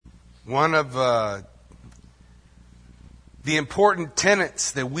One of the important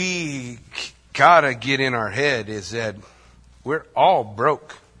tenets that we gotta get in our head is that we're all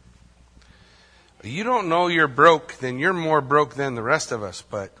broke. You don't know you're broke, then you're more broke than the rest of us,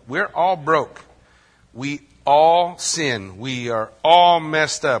 but we're all broke. We all sin. We are all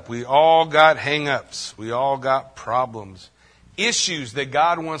messed up. We all got hang-ups. We all got problems, issues that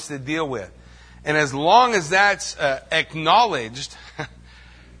God wants to deal with. And as long as that's acknowledged,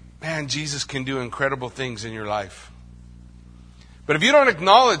 man, Jesus can do incredible things in your life. But if you don't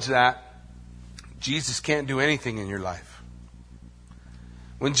acknowledge that, Jesus can't do anything in your life.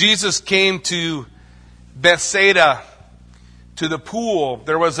 When Jesus came to Bethsaida, to the pool,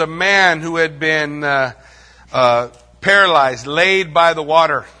 there was a man who had been paralyzed, laid by the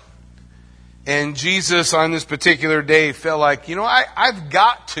water. And Jesus on this particular day felt like, I've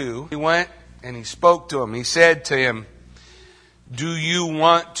got to. He went and he spoke to him. He said to him, "Do you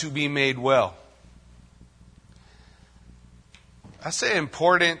want to be made well?" That's an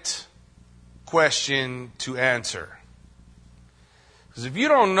important question to answer. Because if you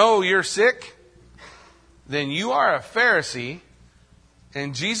don't know you're sick, then you are a Pharisee,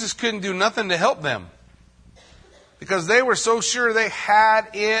 and Jesus couldn't do nothing to help them. Because they were so sure they had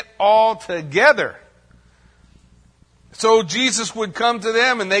it all together. So Jesus would come to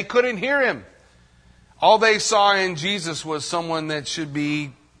them and they couldn't hear him. All they saw in Jesus was someone that should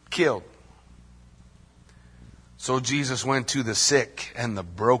be killed. So Jesus went to the sick and the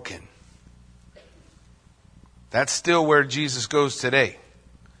broken. That's still where Jesus goes today.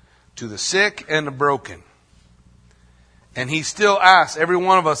 To the sick and the broken. And he still asks every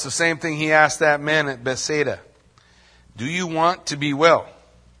one of us the same thing he asked that man at Bethsaida. Do you want to be well?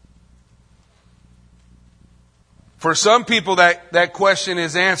 For some people that question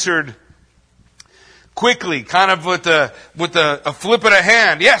is answered quickly, kind of with a flip of the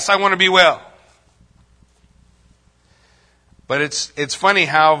hand. Yes, I want to be well. But it's funny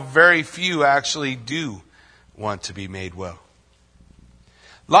how very few actually do want to be made well.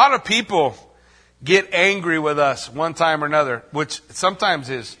 A lot of people get angry with us one time or another, which sometimes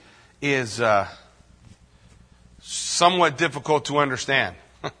is somewhat difficult to understand.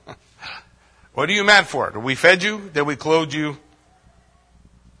 What are you mad for? That we fed you? That we clothed you?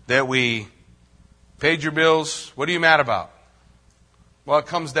 That we paid your bills? What are you mad about? Well, it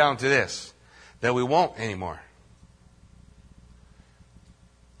comes down to this, that we won't anymore.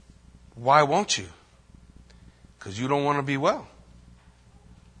 Why won't you? Because you don't want to be well.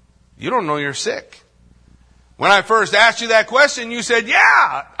 You don't know you're sick. When I first asked you that question, you said,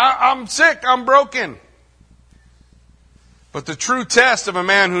 yeah, I'm sick, I'm broken. But the true test of a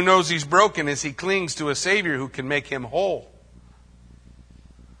man who knows he's broken is he clings to a Savior who can make him whole.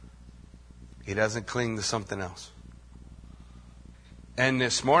 He doesn't cling to something else. And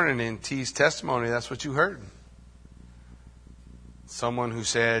this morning in T's testimony, that's what you heard. Someone who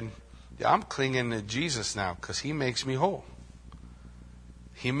said, yeah, I'm clinging to Jesus now because he makes me whole.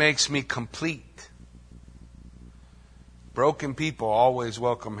 He makes me complete. Broken people always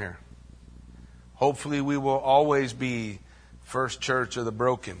welcome here. Hopefully we will always be First Church of the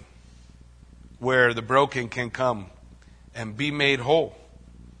Broken, where the broken can come and be made whole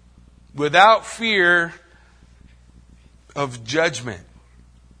without fear of judgment.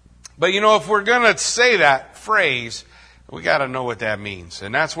 But if we're going to say that phrase, we got to know what that means.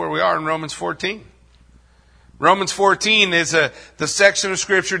 And that's where we are in Romans 14. Romans 14 is the section of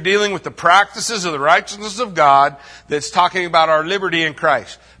Scripture dealing with the practices of the righteousness of God that's talking about our liberty in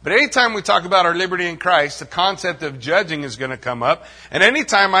Christ. But anytime we talk about our liberty in Christ, the concept of judging is going to come up. And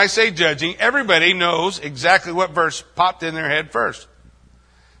anytime I say judging, everybody knows exactly what verse popped in their head first.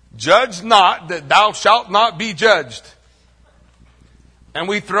 Judge not, that thou shalt not be judged. And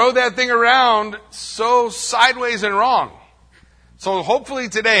we throw that thing around so sideways and wrong. So hopefully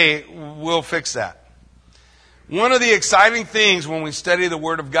today we'll fix that. One of the exciting things when we study the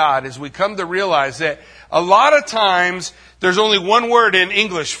Word of God is we come to realize that a lot of times there's only one word in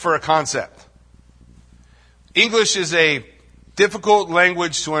English for a concept. English is a difficult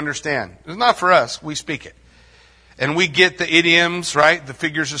language to understand. It's not for us. We speak it. And we get the idioms, right? The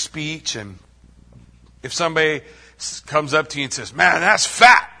figures of speech. And if somebody comes up to you and says, man, that's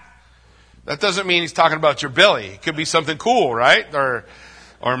fat. That doesn't mean he's talking about your belly. It could be something cool, right?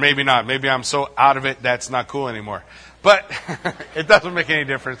 Or maybe not. Maybe I'm so out of it that's not cool anymore. But it doesn't make any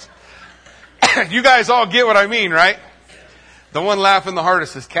difference. You guys all get what I mean, right? The one laughing the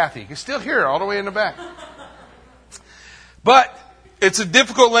hardest is Kathy. You're still here all the way in the back. But it's a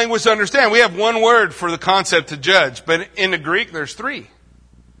difficult language to understand. We have one word for the concept to judge. But in the Greek, there's three.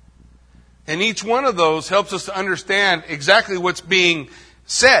 And each one of those helps us to understand exactly what's being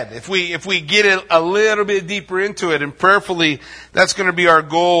said. If we get it a little bit deeper into it, and prayerfully, that's going to be our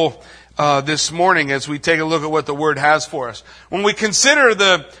goal this morning as we take a look at what the Word has for us. When we consider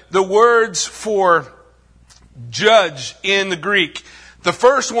the words for judge in the Greek, the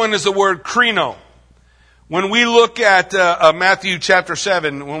first one is the word krino. When we look at Matthew chapter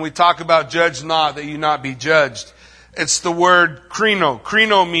 7, when we talk about judge not, that you not be judged, it's the word krino.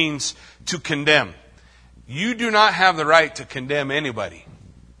 Krino means to condemn. You do not have the right to condemn anybody.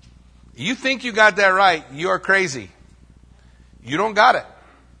 You think you got that right, you are crazy. You don't got it.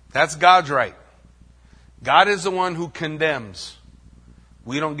 That's God's right. God is the one who condemns.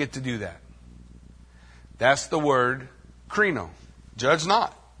 We don't get to do that. That's the word krino. Judge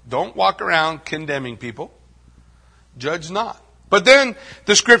not. Don't walk around condemning people. Judge not. But then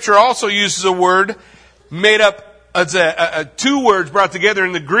the scripture also uses a word made up as two words brought together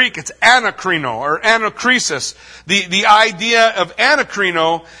in the Greek. It's anakrino or anakrisis. The idea of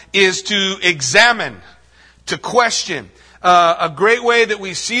anakrino is to examine, to question. A great way that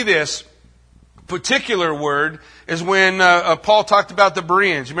we see this particular word is when Paul talked about the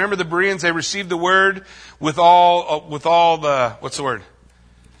Bereans. You remember the Bereans? They received the word with all the, what's the word?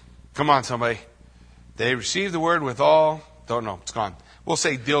 Come on, somebody. They received the word with all, don't know, it's gone. We'll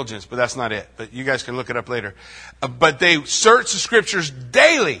say diligence, but that's not it. But you guys can look it up later. But they searched the scriptures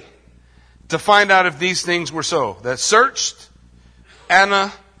daily to find out if these things were so. That searched,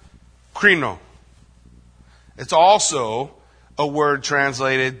 anakrino. It's also a word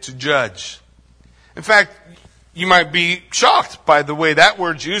translated to judge. In fact, you might be shocked by the way that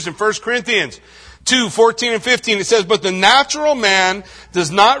word's used in 1 Corinthians 2:14 and 15. It says, "But the natural man does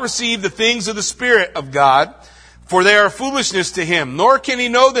not receive the things of the Spirit of God, for they are foolishness to him, nor can he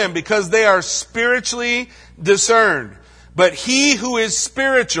know them because they are spiritually discerned. But he who is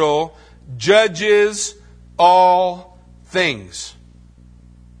spiritual judges all things."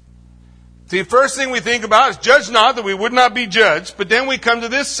 The first thing we think about is judge not, that we would not be judged. But then we come to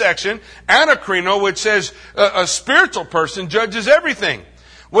this section, anakrino, which says a spiritual person judges everything.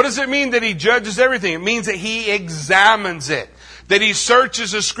 What does it mean that he judges everything? It means that he examines it. That he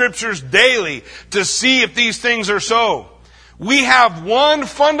searches the scriptures daily to see if these things are so. We have one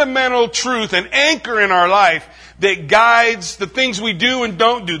fundamental truth, an anchor in our life that guides the things we do and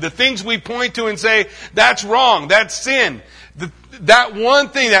don't do. The things we point to and say, that's wrong, that's sin. That one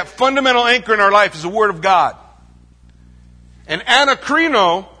thing, that fundamental anchor in our life is the Word of God. And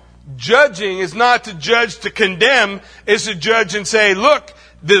anakrino, judging, is not to judge to condemn, is to judge and say, look,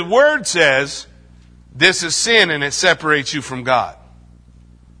 the Word says this is sin and it separates you from God.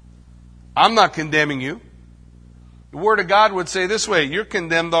 I'm not condemning you. The Word of God would say this way, you're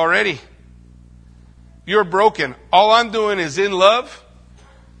condemned already. You're broken. All I'm doing is in love,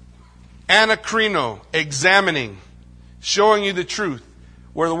 anakrino, examining, showing you the truth,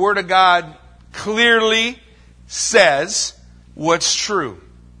 where the Word of God clearly says what's true.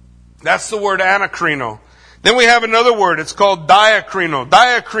 That's the word anakrino. Then we have another word. It's called diakrino.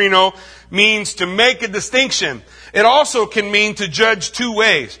 Diakrino means to make a distinction. It also can mean to judge two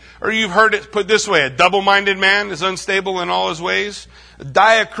ways. Or you've heard it put this way, a double-minded man is unstable in all his ways. A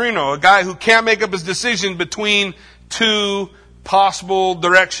diakrino, a guy who can't make up his decision between two possible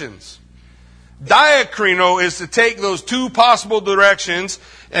directions. Diakrino is to take those two possible directions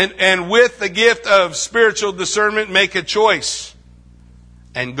and with the gift of spiritual discernment make a choice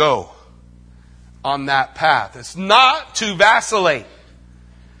and go on that path. It's not to vacillate.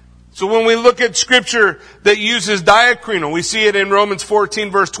 So when we look at scripture that uses diakrino, we see it in Romans 14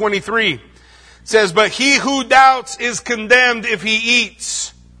 verse 23. It says, "But he who doubts is condemned if he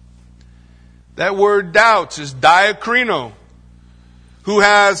eats." That word doubts is diakrino. Who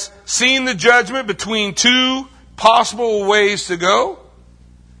has seen the judgment between two possible ways to go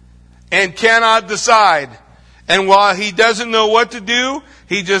and cannot decide. And while he doesn't know what to do,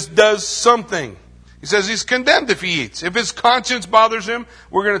 he just does something. He says he's condemned if he eats. If his conscience bothers him,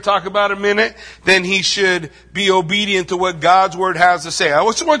 we're going to talk about in a minute, then he should be obedient to what God's Word has to say. I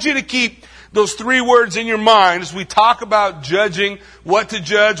just want you to keep those three words in your mind as we talk about judging, what to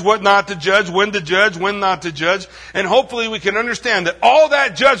judge, what not to judge, when not to judge. And hopefully we can understand that all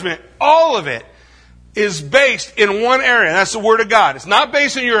that judgment, all of it, is based in one area. And that's the Word of God. It's not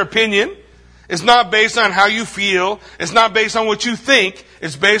based on your opinion. It's not based on how you feel. It's not based on what you think.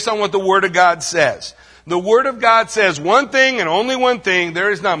 It's based on what the Word of God says. The Word of God says one thing and only one thing.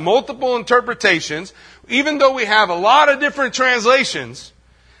 There is not multiple interpretations. Even though we have a lot of different translations,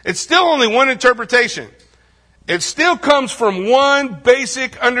 it's still only one interpretation. It still comes from one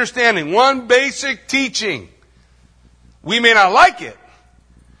basic understanding, one basic teaching. We may not like it,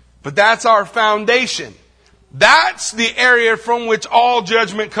 but that's our foundation. That's the area from which all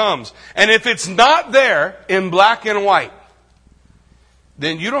judgment comes. And if it's not there in black and white,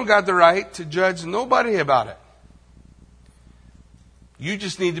 then you don't got the right to judge nobody about it. You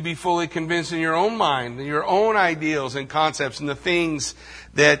just need to be fully convinced in your own mind and your own ideals and concepts and the things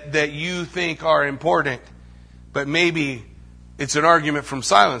that you think are important. But maybe it's an argument from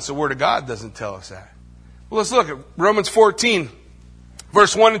silence. The Word of God doesn't tell us that. Well, let's look at Romans 14,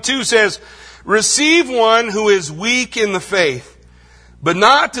 verse 1 and 2 says, receive one who is weak in the faith, but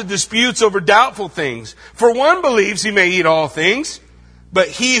not to disputes over doubtful things. For one believes he may eat all things, but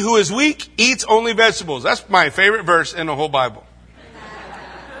he who is weak eats only vegetables. That's my favorite verse in the whole Bible.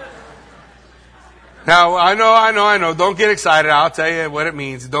 Now, I know. Don't get excited. I'll tell you what it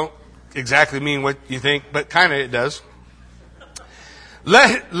means. It don't exactly mean what you think, but kind of it does.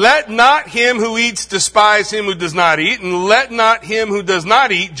 Let not him who eats despise him who does not eat, and let not him who does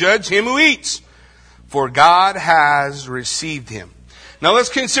not eat judge him who eats, for God has received him. Now let's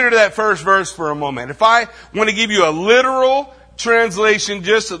consider that first verse for a moment. If I want to give you a literal translation,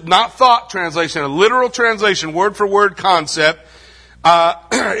 just not thought translation, a literal translation, word for word concept,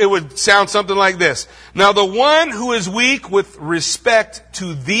 it would sound something like this. Now the one who is weak with respect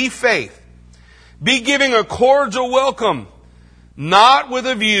to the faith, be giving a cordial welcome, not with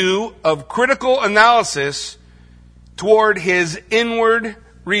a view of critical analysis toward his inward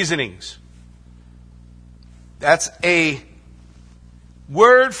reasonings. That's a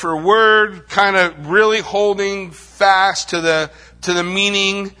word for word, kind of really holding fast to the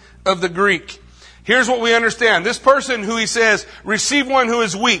meaning of the Greek. Here's what we understand. This person who he says, receive one who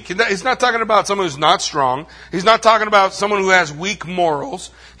is weak. He's not talking about someone who's not strong. He's not talking about someone who has weak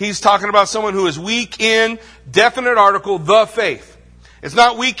morals. He's talking about someone who is weak in, definite article, the faith. It's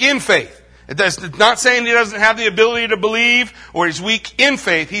not weak in faith. It's not saying he doesn't have the ability to believe or he's weak in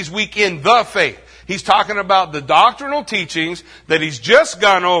faith. He's weak in the faith. He's talking about the doctrinal teachings that he's just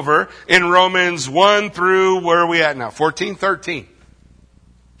gone over in Romans 1 through, where are we at now? 14, 13.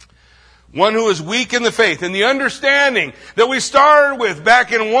 One who is weak in the faith, and the understanding that we started with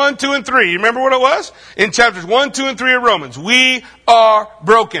back in 1, 2, and 3. You remember what it was? In chapters 1, 2, and 3 of Romans. We are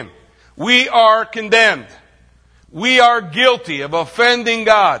broken. We are condemned. We are guilty of offending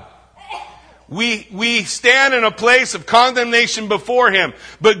God. We stand in a place of condemnation before Him.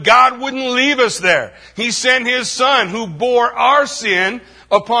 But God wouldn't leave us there. He sent His Son who bore our sin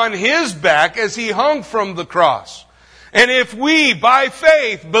upon His back as He hung from the cross. And if we, by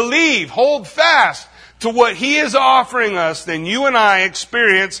faith, believe, hold fast to what He is offering us, then you and I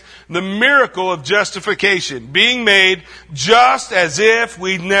experience the miracle of justification, being made just as if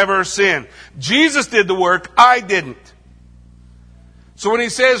we'd never sinned. Jesus did the work, I didn't. So when He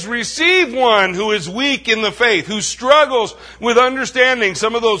says, receive one who is weak in the faith, who struggles with understanding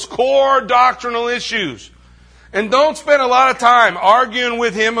some of those core doctrinal issues, and don't spend a lot of time arguing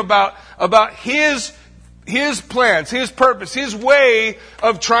with him about his plans, His purpose, His way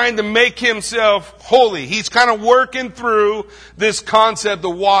of trying to make Himself holy. He's kind of working through this concept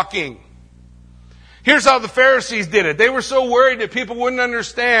of walking. Here's how the Pharisees did it. They were so worried that people wouldn't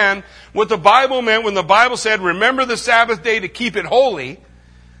understand what the Bible meant when the Bible said, remember the Sabbath day to keep it holy,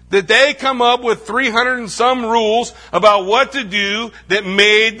 that they come up with 300 and some rules about what to do that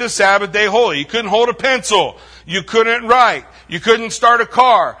made the Sabbath day holy. You couldn't hold a pencil. You couldn't write. You couldn't start a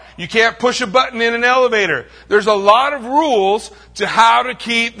car. You can't push a button in an elevator. There's a lot of rules to how to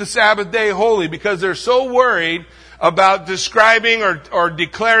keep the Sabbath day holy because they're so worried about describing or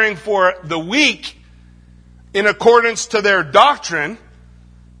declaring for the weak in accordance to their doctrine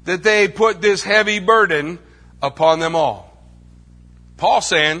that they put this heavy burden upon them all. Paul's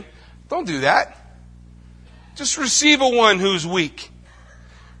saying, don't do that. Just receive a one who's weak.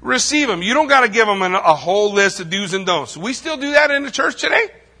 Receive them. You don't got to give them a whole list of do's and don'ts. We still do that in the church today?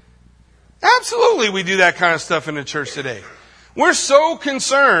 Absolutely, we do that kind of stuff in the church today. We're so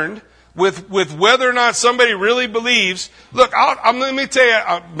concerned with whether or not somebody really believes. Look, let me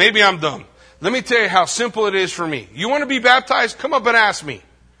tell you, maybe I'm dumb. Let me tell you how simple it is for me. You want to be baptized? Come up and ask me.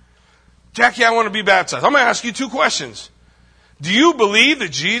 Jackie, I want to be baptized. I'm going to ask you 2 questions. Do you believe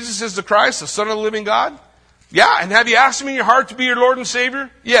that Jesus is the Christ, the Son of the living God? Yeah, and have you asked Him in your heart to be your Lord and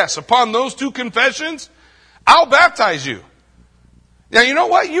Savior? Yes. Upon those 2 confessions, I'll baptize you. Now, you know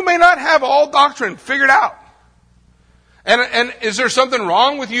what? You may not have all doctrine figured out. And is there something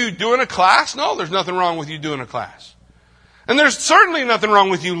wrong with you doing a class? No, there's nothing wrong with you doing a class. And there's certainly nothing wrong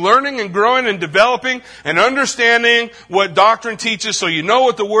with you learning and growing and developing and understanding what doctrine teaches so you know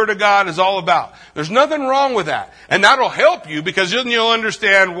what the Word of God is all about. There's nothing wrong with that. And that'll help you because then you'll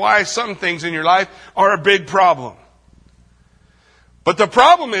understand why some things in your life are a big problem. But the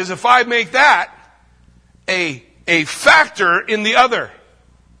problem is if I make that a factor in the other.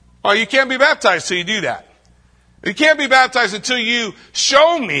 Oh, you can't be baptized till you do that. You can't be baptized until you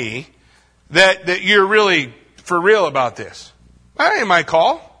show me that you're really for real about this. That ain't my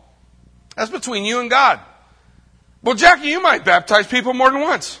call. That's between you and God. Well, Jackie, you might baptize people more than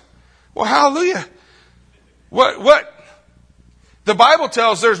once. Well, hallelujah. What? The Bible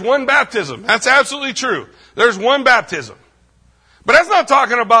tells there's one baptism. That's absolutely true. There's one baptism. But that's not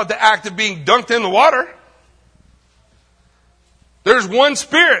talking about the act of being dunked in the water. There's one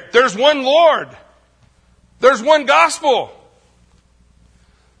Spirit. There's one Lord. There's one gospel.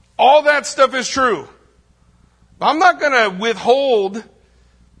 All that stuff is true. I'm not going to withhold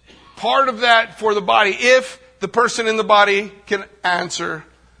part of that for the body if the person in the body can answer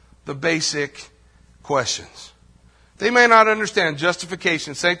the basic questions. They may not understand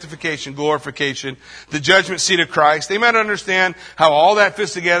justification, sanctification, glorification, the judgment seat of Christ. They might understand how all that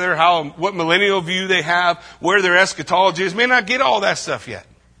fits together, what millennial view they have, where their eschatology is. May not get all that stuff yet.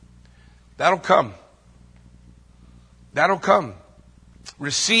 That'll come. That'll come.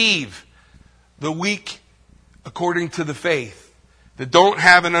 Receive the weak according to the faith, that don't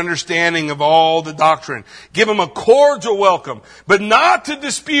have an understanding of all the doctrine. Give them a cordial welcome, but not to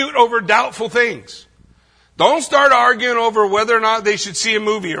dispute over doubtful things. Don't start arguing over whether or not they should see a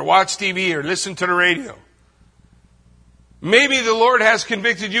movie or watch TV or listen to the radio. Maybe the Lord has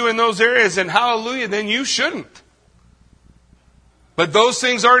convicted you in those areas, and hallelujah, then you shouldn't. But those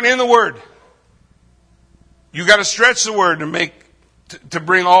things aren't in the Word. You got to stretch the Word to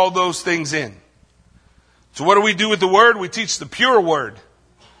bring all those things in. So what do we do with the Word? We teach the pure Word.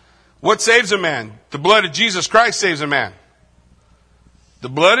 What saves a man? The blood of Jesus Christ saves a man. The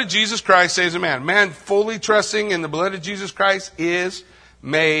blood of Jesus Christ saves a man. Man fully trusting in the blood of Jesus Christ is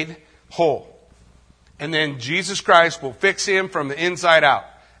made whole. And then Jesus Christ will fix him from the inside out.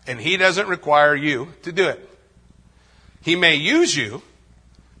 And He doesn't require you to do it. He may use you,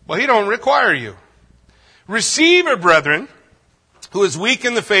 but He don't require you. Receive a brethren who is weak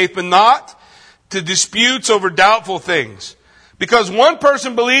in the faith, but not to disputes over doubtful things. Because one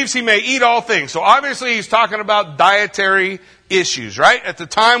person believes he may eat all things. So obviously he's talking about dietary issues, right? At the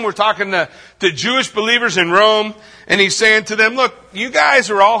time we're talking to Jewish believers in Rome, and he's saying to them, look, you guys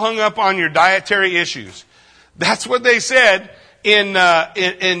are all hung up on your dietary issues. That's what they said in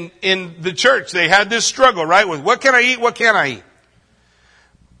the church. They had this struggle, right? With what can I eat, what can't I eat?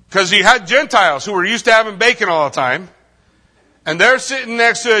 Because you had Gentiles who were used to having bacon all the time. And they're sitting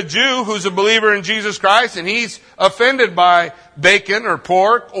next to a Jew who's a believer in Jesus Christ, and he's offended by bacon or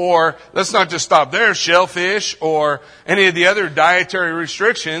pork, or let's not just stop there, shellfish, or any of the other dietary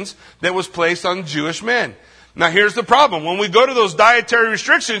restrictions that was placed on Jewish men. Now here's the problem. When we go to those dietary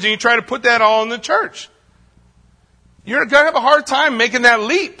restrictions and you try to put that all in the church, you're going to have a hard time making that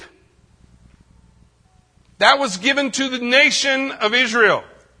leap. That was given to the nation of Israel.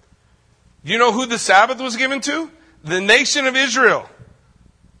 Do you know who the Sabbath was given to? The nation of Israel.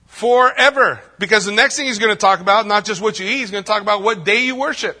 Forever. Because the next thing he's going to talk about, not just what you eat, he's going to talk about what day you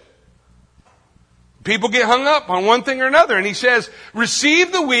worship. People get hung up on one thing or another. And he says,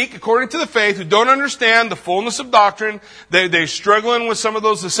 receive the weak according to the faith who don't understand the fullness of doctrine. They're struggling with some of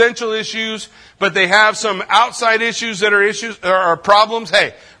those essential issues, but they have some outside issues that are problems.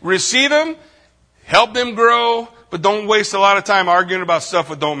 Hey, receive them, help them grow, but don't waste a lot of time arguing about stuff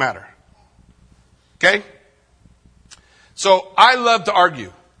that don't matter. Okay? So I love to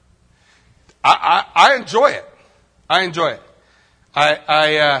argue. I enjoy it. I enjoy it.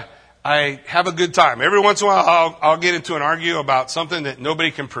 I have a good time. Every once in a while I'll get into an argue about something that nobody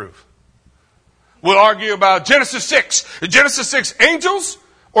can prove. We'll argue about Genesis 6. Genesis 6, angels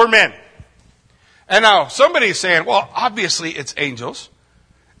or men? And now somebody's saying, well, obviously it's angels.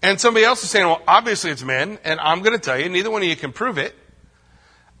 And somebody else is saying, well, obviously it's men. And I'm going to tell you, neither one of you can prove it.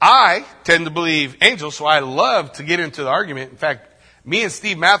 I tend to believe angels, so I love to get into the argument. In fact, me and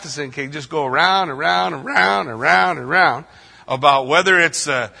Steve Matheson can just go around about whether it's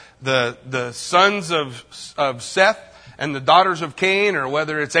the sons of Seth and the daughters of Cain, or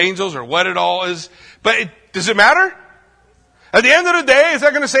whether it's angels, or what it all is. But does it matter? At the end of the day, is that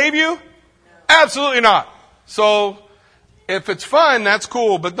going to save you? Absolutely not. So if it's fun, that's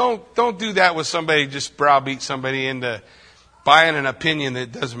cool, but don't do that with somebody. Just browbeat somebody into buying an opinion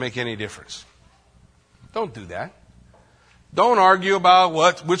that doesn't make any difference. Don't do that. Don't argue about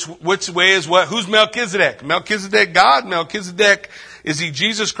which way is what. Who's Melchizedek? Melchizedek God? Melchizedek, is he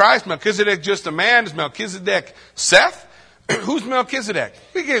Jesus Christ? Melchizedek just a man? Is Melchizedek Seth? Who's Melchizedek?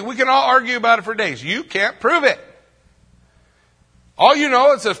 We can all argue about it for days. You can't prove it. All you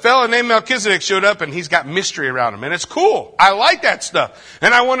know is a fella named Melchizedek showed up and he's got mystery around him. And it's cool. I like that stuff.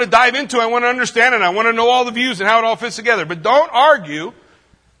 And I want to dive into it. I want to understand it. I want to know all the views and how it all fits together. But don't argue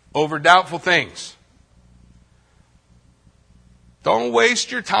over doubtful things. Don't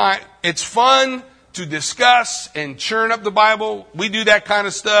waste your time. It's fun to discuss and churn up the Bible. We do that kind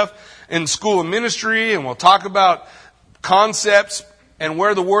of stuff in school of ministry, and we'll talk about concepts and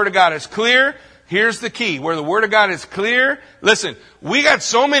where the Word of God is clear. Here's the key. Where the Word of God is clear. Listen, we got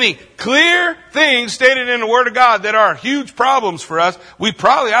so many clear things stated in the Word of God that are huge problems for us. We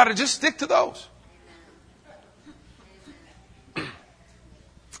probably ought to just stick to those.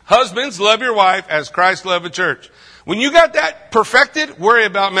 Husbands, love your wife as Christ loved the church. When you got that perfected, worry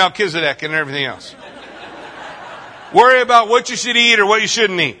about Melchizedek and everything else. Worry about what you should eat or what you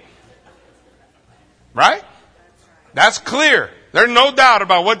shouldn't eat. Right? That's clear. There's no doubt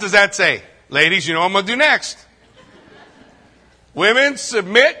about what does that say. Ladies, you know what I'm going to do next. Women,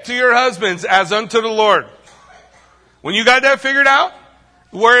 submit to your husbands as unto the Lord. When you got that figured out,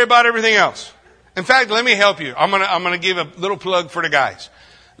 worry about everything else. In fact, let me help you. I'm going to give a little plug for the guys.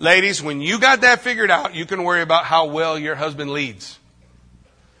 Ladies, when you got that figured out, you can worry about how well your husband leads.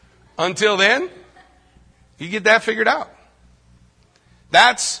 Until then, you get that figured out.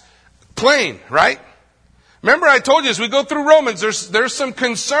 That's plain, right? Remember I told you as we go through Romans, there's some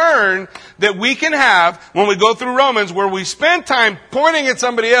concern that we can have when we go through Romans where we spend time pointing at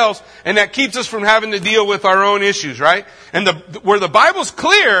somebody else and that keeps us from having to deal with our own issues, right? And where the Bible's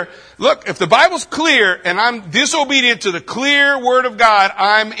clear, look, if the Bible's clear and I'm disobedient to the clear Word of God,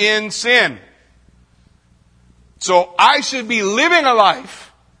 I'm in sin. So I should be living a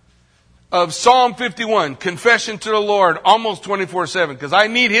life of Psalm 51, confession to the Lord, almost 24/7, because I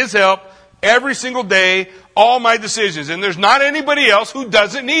need His help every single day, all my decisions. And there's not anybody else who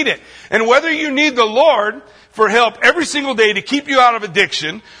doesn't need it. And whether you need the Lord for help every single day to keep you out of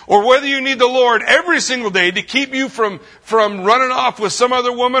addiction, or whether you need the Lord every single day to keep you from running off with some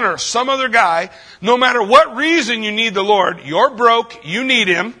other woman or some other guy, no matter what reason you need the Lord, you're broke, you need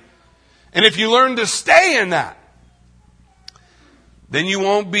Him. And if you learn to stay in that, then you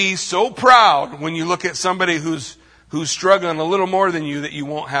won't be so proud when you look at somebody who's struggling a little more than you that you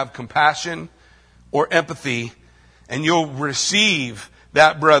won't have compassion or empathy, and you'll receive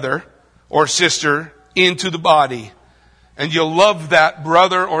that brother or sister into the body, and you'll love that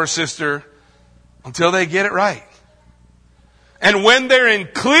brother or sister until they get it right. And when they're in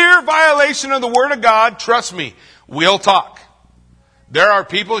clear violation of the Word of God, trust me, we'll talk. There are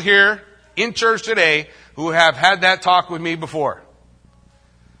people here in church today who have had that talk with me before.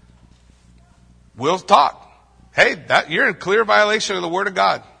 We'll talk. Hey, you're in clear violation of the Word of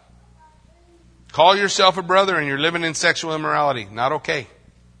God. Call yourself a brother and you're living in sexual immorality. Not okay.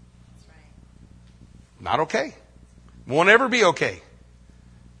 Not okay. Won't ever be okay.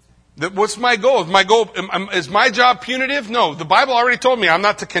 What's my goal? Is my job punitive? No. The Bible already told me I'm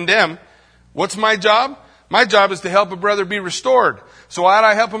not to condemn. What's my job? My job is to help a brother be restored. So how do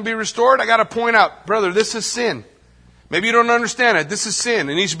I help him be restored? I got to point out, brother, this is sin. Maybe you don't understand it. This is sin.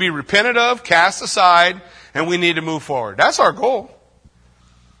 It needs to be repented of, cast aside, and we need to move forward. That's our goal.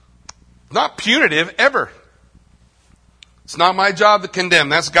 Not punitive, ever. It's not my job to condemn.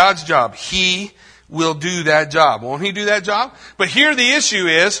 That's God's job. He will do that job. Won't He do that job? But here the issue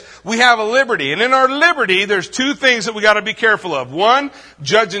is, we have a liberty. And in our liberty, there's two things that we got to be careful of. One,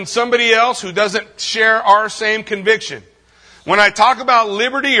 judging somebody else who doesn't share our same conviction. When I talk about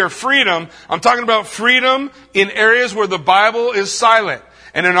liberty or freedom, I'm talking about freedom in areas where the Bible is silent.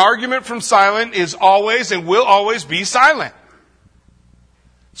 And an argument from silent is always and will always be silent.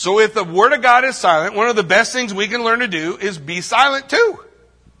 So if the Word of God is silent, one of the best things we can learn to do is be silent too.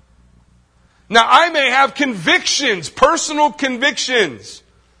 Now, I may have convictions, personal convictions.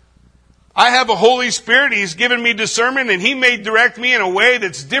 I have a Holy Spirit. He's given me discernment, and He may direct me in a way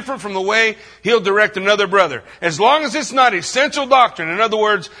that's different from the way He'll direct another brother. As long as it's not essential doctrine. In other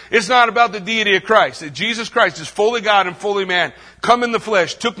words, it's not about the deity of Christ. That Jesus Christ is fully God and fully man. Come in the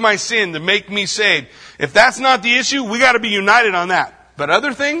flesh, took my sin to make me saved. If that's not the issue, we got to be united on that. But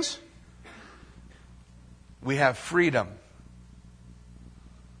other things, we have freedom.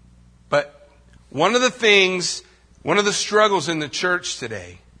 But one of the struggles in the church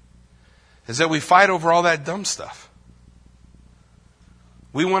today is that we fight over all that dumb stuff.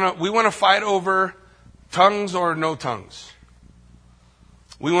 We want to fight over tongues or no tongues.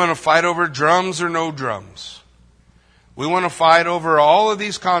 We want to fight over drums or no drums. We want to fight over all of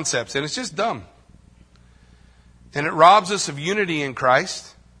these concepts, and it's just dumb. And it robs us of unity in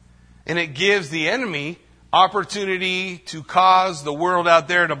Christ, and it gives the enemy opportunity to cause the world out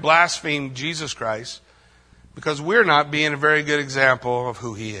there to blaspheme Jesus Christ because we're not being a very good example of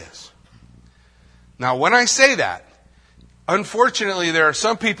who He is. Now, when I say that, unfortunately, there are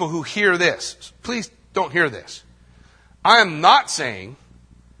some people who hear this. Please don't hear this. I am not saying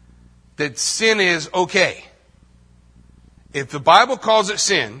that sin is okay. If the Bible calls it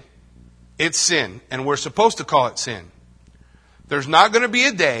sin, it's sin, and we're supposed to call it sin. There's not going to be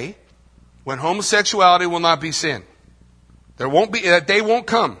a day when homosexuality will not be sin. There won't be, that day won't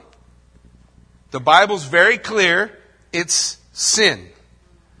come. The Bible's very clear, it's sin.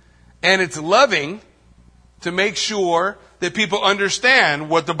 And it's loving to make sure that people understand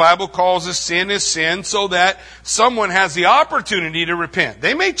what the Bible calls as sin is sin, so that someone has the opportunity to repent.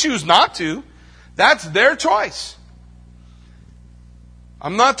 They may choose not to. That's their choice.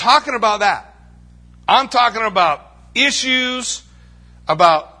 I'm not talking about that. I'm talking about issues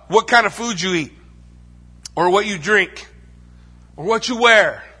about what kind of food you eat, or what you drink, or what you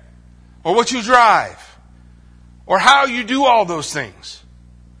wear, or what you drive, or how you do all those things.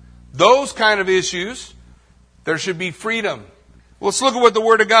 Those kind of issues, there should be freedom. Let's look at what the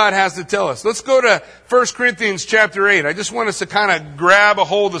Word of God has to tell us. Let's go to 1 Corinthians chapter 8. I just want us to kind of grab a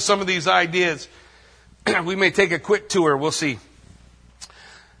hold of some of these ideas. We may take a quick tour. We'll see.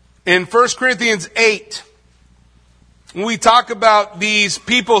 In 1 Corinthians 8, when we talk about these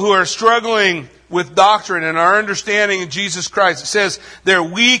people who are struggling with doctrine and our understanding of Jesus Christ, it says they're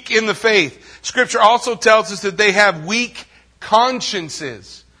weak in the faith. Scripture also tells us that they have weak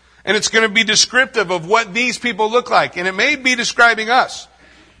consciences. And it's going to be descriptive of what these people look like. And it may be describing us.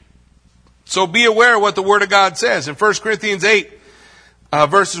 So be aware of what the Word of God says. In 1 Corinthians 8,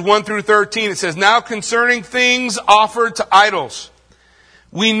 verses 1 through 13, it says, "Now concerning things offered to idols,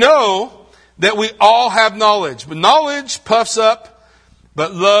 we know that we all have knowledge. But knowledge puffs up,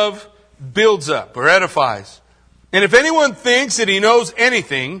 but love builds up," or edifies. "And if anyone thinks that he knows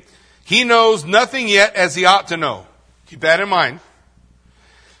anything, he knows nothing yet as he ought to know." Keep that in mind.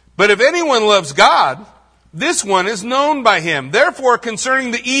 "But if anyone loves God, this one is known by him. Therefore,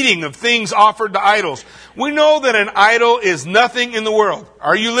 concerning the eating of things offered to idols, we know that an idol is nothing in the world."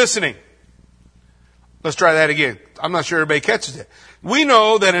 Are you listening? Let's try that again. I'm not sure everybody catches it. "We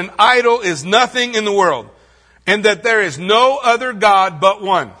know that an idol is nothing in the world, and that there is no other God but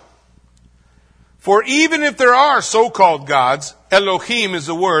one. For even if there are so-called gods," Elohim is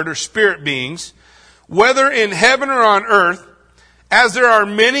the word, or spirit beings, "whether in heaven or on earth, as there are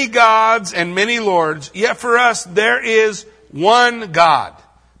many gods and many lords, yet for us there is one God,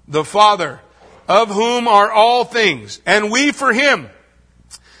 the Father, of whom are all things, and we for Him,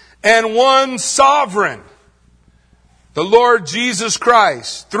 and one sovereign, the Lord Jesus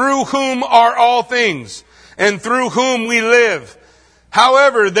Christ, through whom are all things, and through whom we live.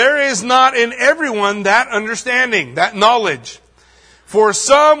 However, there is not in everyone that understanding," that knowledge. "For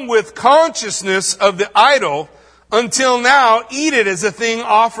some with consciousness of the idol until now eat it as a thing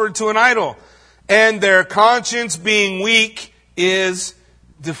offered to an idol, and their conscience being weak is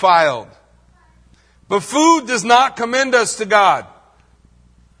defiled. But food does not commend us to God."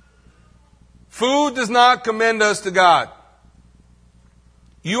 Food does not commend us to God.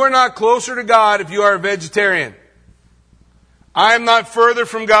 You are not closer to God if you are a vegetarian. I am not further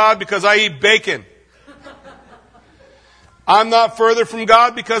from God because I eat bacon. I'm not further from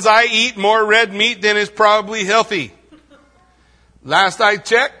God because I eat more red meat than is probably healthy. Last I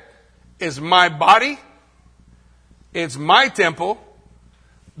checked, it's my body, it's my temple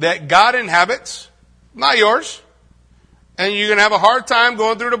that God inhabits, not yours. And you're going to have a hard time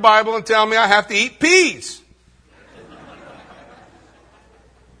going through the Bible and telling me I have to eat peas.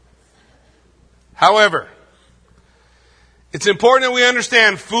 However, it's important that we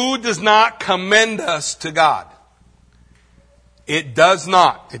understand food does not commend us to God. It does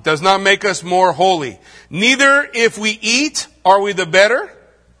not. It does not make us more holy. Neither if we eat are we the better,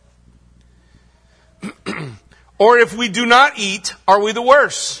 or if we do not eat are we the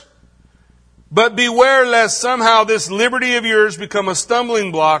worse. But beware lest somehow this liberty of yours become a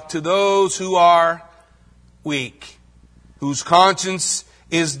stumbling block to those who are weak, whose conscience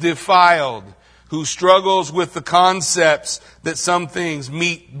is defiled, who struggles with the concepts that some things,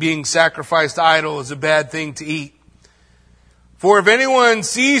 meat being sacrificed to idol, is a bad thing to eat. For if anyone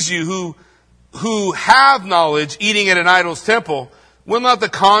sees you who have knowledge eating at an idol's temple, will not the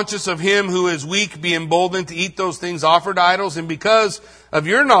conscience of him who is weak be emboldened to eat those things offered to idols? And because of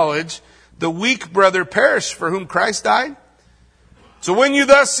your knowledge, the weak brother perish for whom Christ died? So when you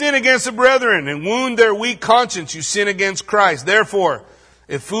thus sin against the brethren and wound their weak conscience, you sin against Christ. Therefore,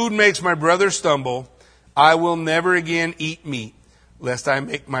 if food makes my brother stumble, I will never again eat meat, lest I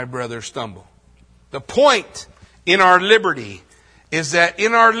make my brother stumble. The point in our liberty is that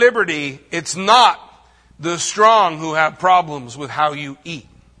in our liberty, it's not the strong who have problems with how you eat,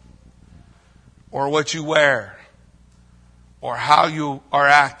 or what you wear, or how you are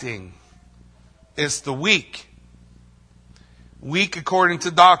acting. It's the weak. Weak according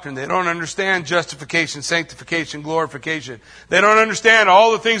to doctrine. They don't understand justification, sanctification, glorification. They don't understand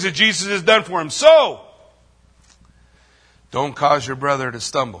all the things that Jesus has done for them. So, don't cause your brother to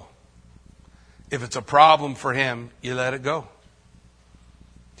stumble. If it's a problem for him, you let it go.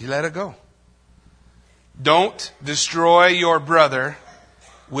 You let it go. Don't destroy your brother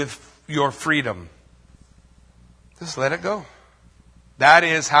with your freedom. Just let it go. That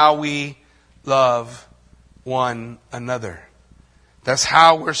is how we love one another. That's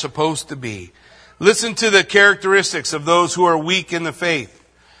how we're supposed to be. Listen to the characteristics of those who are weak in the faith.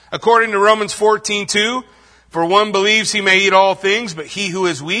 According to Romans 14:2, for one believes he may eat all things, but he who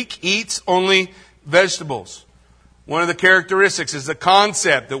is weak eats only vegetables. One of the characteristics is the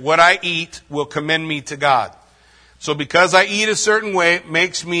concept that what I eat will commend me to God. So because I eat a certain way, it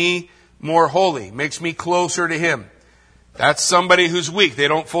makes me more holy, makes me closer to Him. That's somebody who's weak. They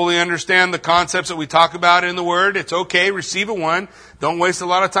don't fully understand the concepts that we talk about in the Word. It's okay, receive a one. Don't waste a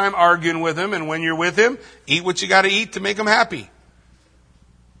lot of time arguing with him. And when you're with him, eat what you got to eat to make him happy.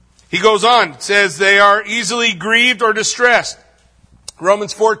 He goes on, says they are easily grieved or distressed.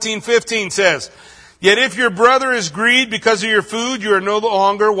 Romans 14:15 says, yet if your brother is grieved because of your food, you are no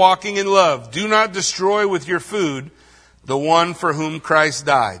longer walking in love. Do not destroy with your food the one for whom Christ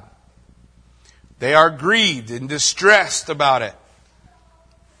died. They are grieved and distressed about it.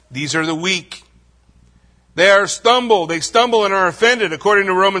 These are the weak. They stumble and are offended, according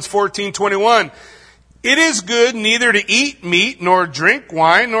to Romans 14:21. It is good neither to eat meat, nor drink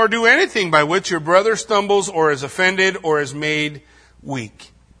wine, nor do anything by which your brother stumbles or is offended or is made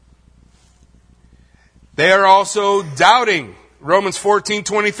weak. They are also doubting. Romans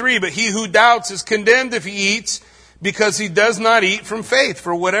 14:23. But he who doubts is condemned if he eats, because he does not eat from faith.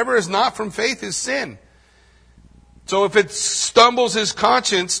 For whatever is not from faith is sin. So if it stumbles his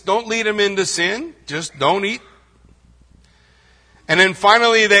conscience, don't lead him into sin. Just don't eat. And then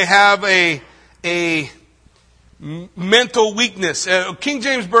finally they have a mental weakness. King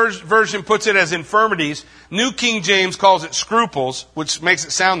James Version puts it as infirmities. New King James calls it scruples, which makes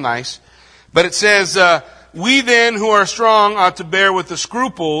it sound nice. But it says, we then who are strong ought to bear with the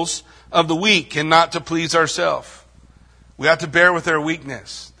scruples of the weak and not to please ourselves. We ought to bear with their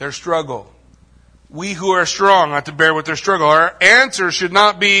weakness, their struggle. We who are strong ought to bear with their struggle. Our answer should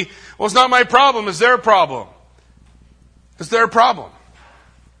not be, well, it's not my problem, it's their problem. It's their problem.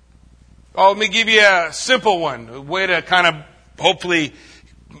 Oh, let me give you a simple one, a way to kind of hopefully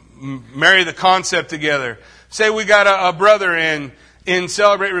marry the concept together. Say we got a brother in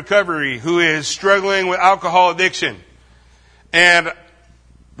Celebrate Recovery who is struggling with alcohol addiction. And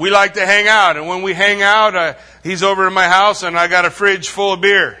we like to hang out. And when we hang out, he's over in my house and I got a fridge full of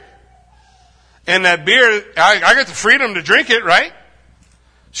beer. And that beer, I got the freedom to drink it, right?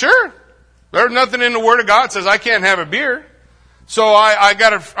 Sure. There's nothing in the Word of God that says I can't have a beer. So I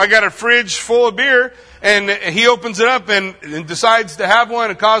got a fridge full of beer, and he opens it up and decides to have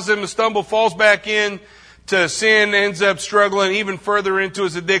one. It causes him to stumble, falls back in to sin, ends up struggling even further into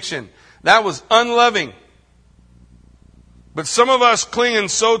his addiction. That was unloving. But some of us clinging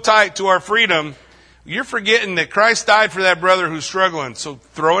so tight to our freedom, you're forgetting that Christ died for that brother who's struggling. So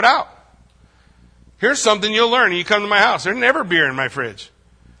throw it out. Here's something you'll learn. You come to my house. There's never beer in my fridge.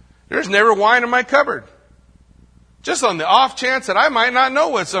 There's never wine in my cupboard. Just on the off chance that I might not know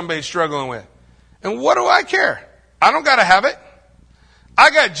what somebody's struggling with. And what do I care? I don't got to have it. I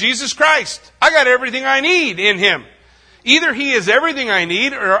got Jesus Christ. I got everything I need in Him. Either He is everything I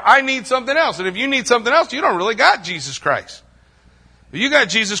need or I need something else. And if you need something else, you don't really got Jesus Christ. If you got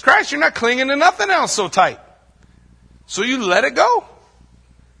Jesus Christ, you're not clinging to nothing else so tight. So you let it go.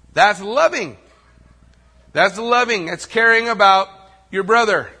 That's loving. That's loving. That's caring about your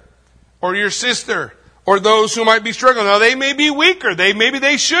brother or your sister or those who might be struggling. Now, they may be weaker. Maybe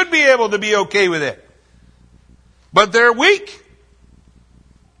they should be able to be okay with it. But they're weak.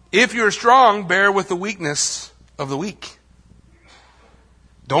 If you're strong, bear with the weakness of the weak.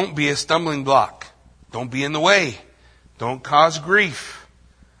 Don't be a stumbling block. Don't be in the way. Don't cause grief.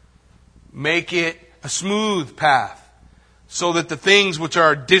 Make it a smooth path so that the things which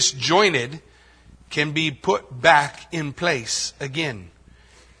are disjointed can be put back in place again.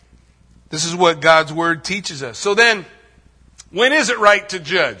 This is what God's Word teaches us. So then, when is it right to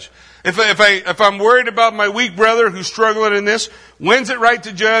judge? If I'm worried about my weak brother who's struggling in this, when's it right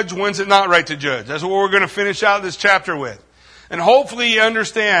to judge? When's it not right to judge? That's what we're going to finish out this chapter with. And hopefully you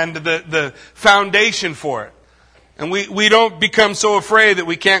understand the foundation for it. And we don't become so afraid that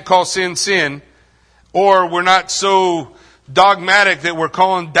we can't call sin, sin, Or we're not so dogmatic that we're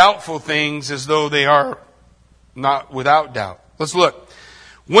calling doubtful things as though they are not without doubt. Let's look.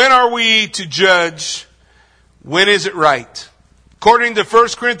 When are we to judge? When is it right? According to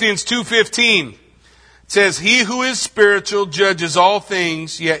 1 Corinthians 2:15, it says, "He who is spiritual judges all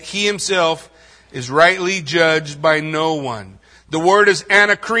things, yet he himself is rightly judged by no one." The word is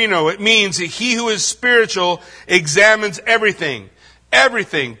anakrino. It means that he who is spiritual examines everything.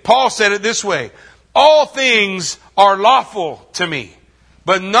 Everything. Paul said it this way, "All things are lawful to me,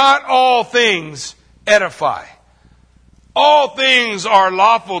 but not all things edify." All things are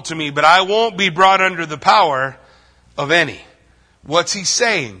lawful to me, but I won't be brought under the power of any. What's he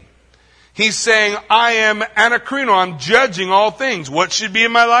saying? He's saying, I am anakrino. I'm judging all things. What should be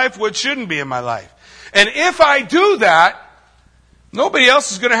in my life? What shouldn't be in my life? And if I do that, nobody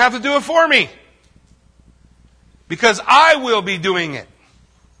else is going to have to do it for me. Because I will be doing it.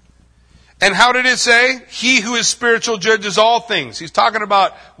 And how did it say? He who is spiritual judges all things. He's talking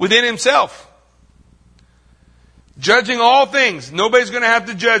about within himself. Judging all things. Nobody's going to have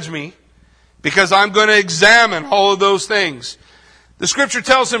to judge me because I'm going to examine all of those things. The scripture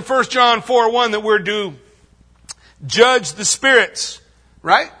tells in 1 John 4:1 that we're to judge the spirits.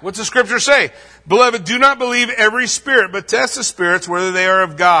 Right? What's the scripture say? "Beloved, do not believe every spirit, but test the spirits whether they are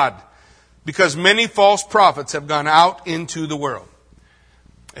of God. Because many false prophets have gone out into the world."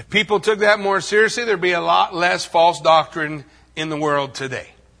 If people took that more seriously, there'd be a lot less false doctrine in the world today.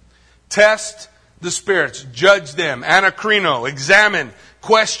 Test the spirits. Judge them. Anakrino. Examine.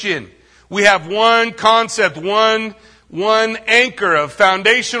 Question. We have one concept, one anchor of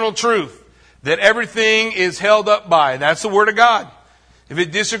foundational truth that everything is held up by. That's the Word of God. If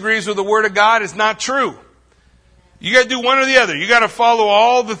it disagrees with the Word of God, it's not true. You got to do one or the other. You got to follow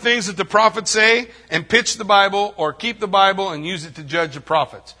all the things that the prophets say and pitch the Bible, or keep the Bible and use it to judge the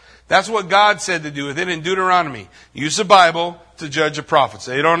prophets. That's what God said to do with it in Deuteronomy. Use the Bible to judge the prophets.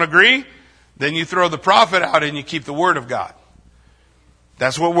 They don't agree, then you throw the prophet out and you keep the Word of God.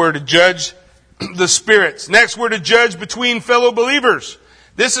 That's what we're to judge the spirits. Next, we're to judge between fellow believers.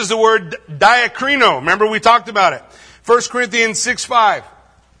 This is the word diakrino. Remember we talked about it. 1 Corinthians 6:5.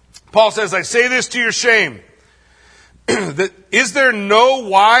 Paul says, "I say this to your shame. That is there no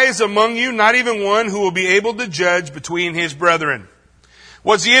wise among you, not even one who will be able to judge between his brethren?"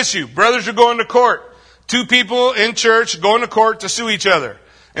 What's the issue? Brothers are going to court. Two people in church going to court to sue each other.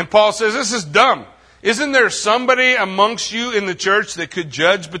 And Paul says, this is dumb. Isn't there somebody amongst you in the church that could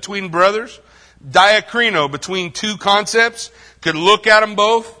judge between brothers? Diakrino, between two concepts, could look at them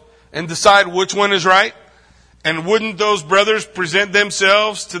both and decide which one is right. And wouldn't those brothers present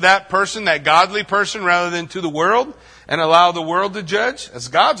themselves to that person, that godly person, rather than to the world, and allow the world to judge? That's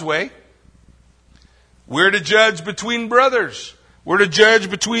God's way. We're to judge between brothers. We're to judge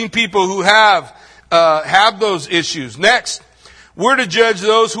between people who have those issues. Next, we're to judge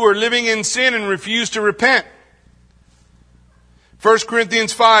those who are living in sin and refuse to repent. 1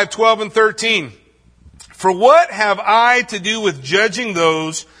 Corinthians 5:12 and 13. "For what have I to do with judging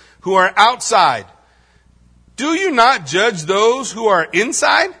those who are outside? Do you not judge those who are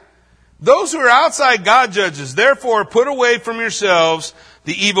inside? Those who are outside God judges. Therefore, put away from yourselves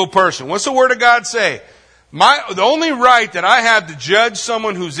the evil person." What's the Word of God say? The only right that I have to judge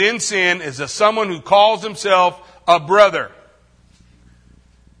someone who's in sin is someone who calls himself a brother.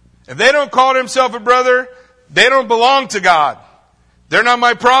 If they don't call themselves a brother, they don't belong to God. They're not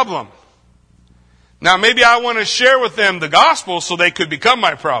my problem. Now, maybe I want to share with them the gospel so they could become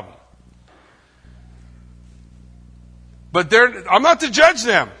my problem. But I'm not to judge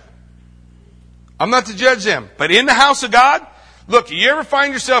them. I'm not to judge them. But in the house of God, look, you ever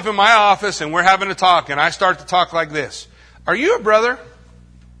find yourself in my office and we're having a talk and I start to talk like this? Are you a brother?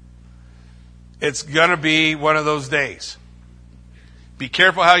 It's going to be one of those days. Be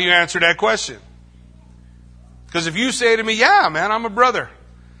careful how you answer that question. Because if you say to me, "Yeah, man, I'm a brother,"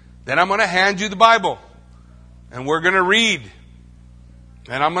 then I'm going to hand you the Bible. And we're going to read.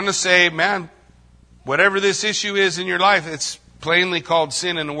 And I'm going to say, "Man, whatever this issue is in your life, it's plainly called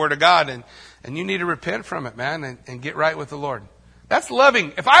sin in the Word of God. And you need to repent from it, man, and get right with the Lord." That's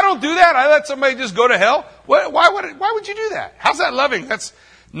loving. If I don't do that, I let somebody just go to hell. Why would you do that? How's that loving? That's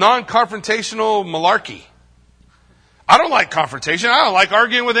non-confrontational malarkey. I don't like confrontation. I don't like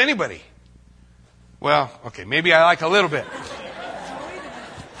arguing with anybody. Well, okay, maybe I like a little bit.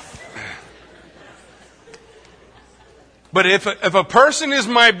 But if a person is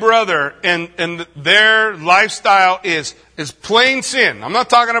my brother and their lifestyle is plain sin, I'm not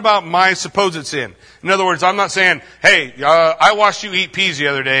talking about my supposed sin. In other words, I'm not saying, "Hey, I watched you eat peas the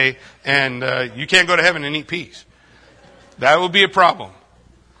other day and you can't go to heaven and eat peas." That would be a problem.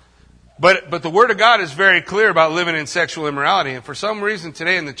 But the Word of God is very clear about living in sexual immorality. And for some reason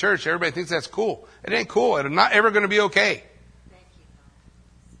today in the church, everybody thinks that's cool. It ain't cool. It's not ever going to be okay.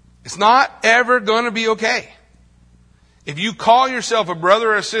 It's not ever going to be okay. If you call yourself a brother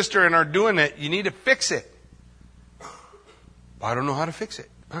or a sister and are doing it, you need to fix it. I don't know how to fix it.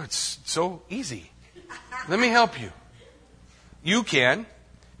 Oh, it's so easy. Let me help you. You can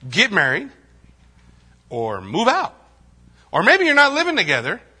get married or move out. Or maybe you're not living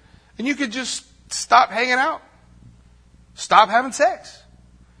together and you could just stop hanging out. Stop having sex.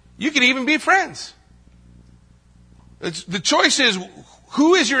 You could even be friends. The choice is,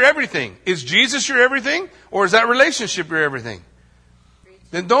 who is your everything? Is Jesus your everything? Or is that relationship your everything?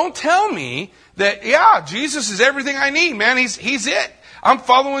 Then don't tell me that, yeah, Jesus is everything I need, man. He's it. I'm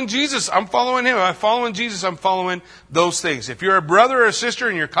following Jesus. I'm following Him. I'm following Jesus. I'm following those things. If you're a brother or a sister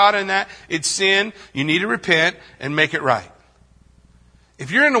and you're caught in that, it's sin. You need to repent and make it right.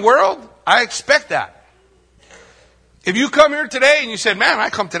 If you're in the world, I expect that. If you come here today and you said, man, I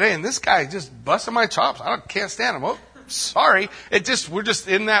come today and this guy just busted my chops. Can't stand him. Oh, sorry. We're just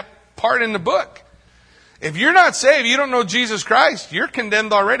in that part in the book. If you're not saved, you don't know Jesus Christ, you're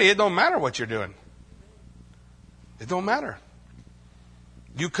condemned already. It don't matter what you're doing. It don't matter.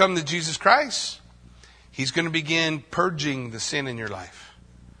 You come to Jesus Christ, He's going to begin purging the sin in your life.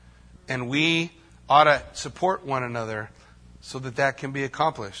 And we ought to support one another so that can be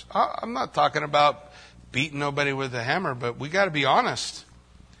accomplished. I'm not talking about beating nobody with a hammer, but we got to be honest.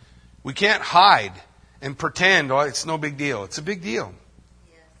 We can't hide and pretend, oh, it's no big deal. It's a big deal.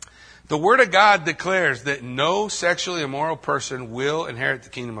 The Word of God declares that no sexually immoral person will inherit the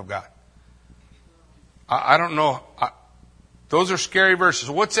kingdom of God. I don't know. Those are scary verses.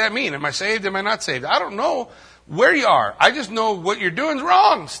 What's that mean? Am I saved? Am I not saved? I don't know where you are. I just know what you're doing is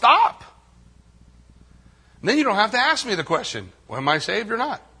wrong. Stop. And then you don't have to ask me the question, well, am I saved or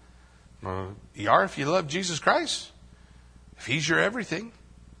not? You are if you love Jesus Christ. If He's your everything.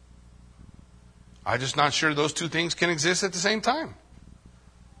 I'm just not sure those two things can exist at the same time.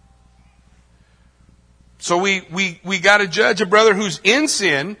 So we got to judge a brother who's in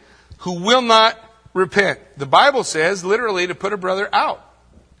sin, who will not repent. The Bible says literally to put a brother out,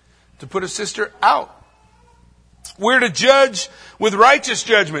 to put a sister out. We're to judge with righteous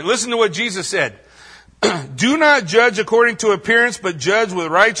judgment. Listen to what Jesus said. Do not judge according to appearance, but judge with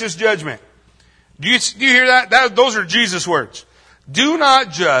righteous judgment. Do you hear that? Those are Jesus' words. Do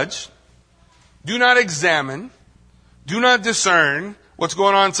not judge. Do not examine. Do not discern what's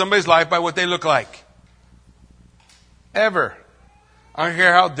going on in somebody's life by what they look like. Ever. I don't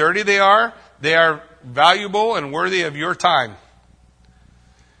care how dirty they are valuable and worthy of your time.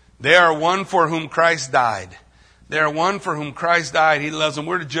 They are one for whom Christ died. They are one for whom Christ died. He loves them.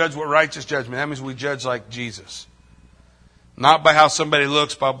 We're to judge with righteous judgment. That means we judge like Jesus. Not by how somebody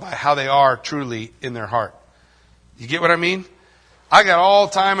looks, but by how they are truly in their heart. You get what I mean? I got all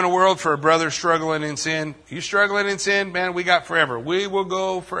time in the world for a brother struggling in sin. You struggling in sin, man, we got forever. We will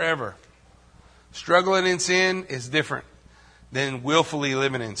go forever. Struggling in sin is different than willfully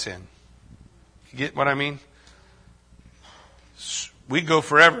living in sin. You get what I mean? We go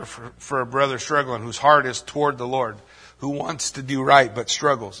forever for a brother struggling whose heart is toward the Lord, who wants to do right but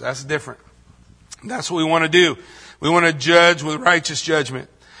struggles. That's different. That's what we want to do. We want to judge with righteous judgment.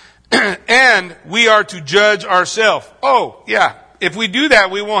 And we are to judge ourselves. Oh, yeah. If we do that,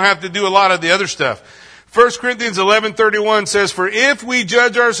 we won't have to do a lot of the other stuff. 1 Corinthians 11:31 says, for if we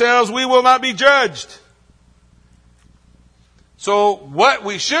judge ourselves, we will not be judged. So what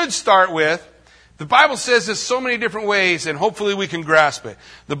we should start with, the Bible says this so many different ways, and hopefully we can grasp it.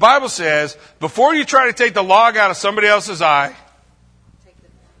 The Bible says, before you try to take the log out of somebody else's eye,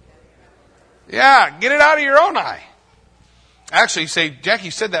 get it out of your own eye. Actually, say, Jackie,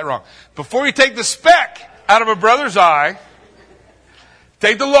 you said that wrong. Before you take the speck out of a brother's eye,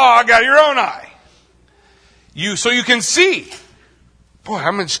 take the log out of your own eye. So you can see. Boy,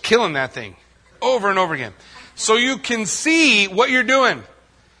 I'm just killing that thing over and over again. So you can see what you're doing.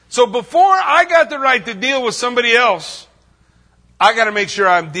 So before I got the right to deal with somebody else, I got to make sure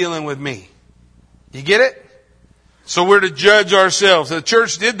I'm dealing with me. You get it? So we're to judge ourselves. If the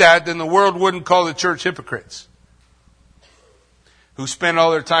church did that, then the world wouldn't call the church hypocrites, who spend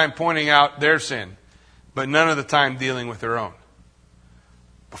all their time pointing out their sin, but none of the time dealing with their own.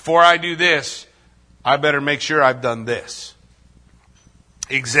 Before I do this, I better make sure I've done this.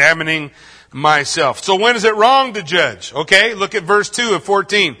 Examining myself. So when is it wrong to judge? Okay, look at verse 2 of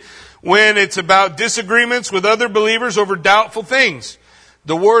 14. When it's about disagreements with other believers over doubtful things.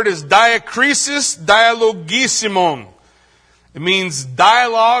 The word is diakrisis dialogissimon. It means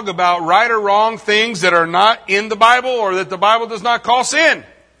dialogue about right or wrong things that are not in the Bible or that the Bible does not call sin.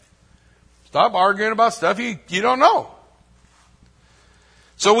 Stop arguing about stuff you don't know.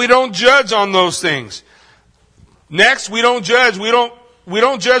 So we don't judge on those things. Next, we don't judge. We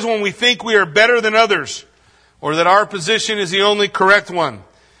don't judge when we think we are better than others or that our position is the only correct one.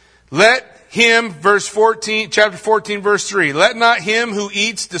 Let him, chapter 14, verse 3, let not him who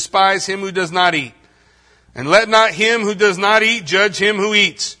eats despise him who does not eat. And let not him who does not eat judge him who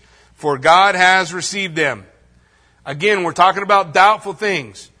eats, for God has received them. Again, we're talking about doubtful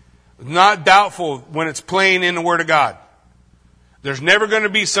things. Not doubtful when it's plain in the Word of God. There's never going to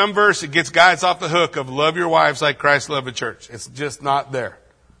be some verse that gets guys off the hook of love your wives like Christ loved the church. It's just not there.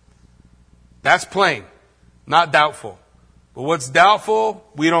 That's plain, not doubtful. But what's doubtful,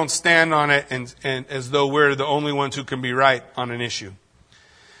 we don't stand on it and as though we're the only ones who can be right on an issue.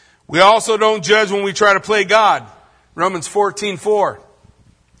 We also don't judge when we try to play God. Romans 14:4.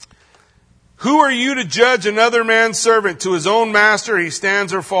 Who are you to judge another man's servant? To his own master he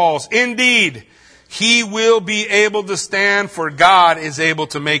stands or falls. Indeed, he will be able to stand, for God is able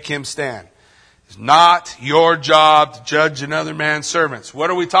to make him stand. It's not your job to judge another man's servants. What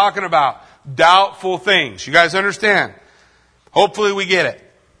are we talking about? Doubtful things. You guys understand? Hopefully we get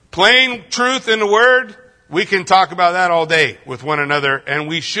it. Plain truth in the Word, we can talk about that all day with one another, and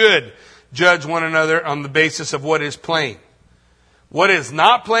we should judge one another on the basis of what is plain. What is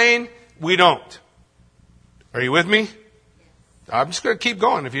not plain, we don't. Are you with me? I'm just going to keep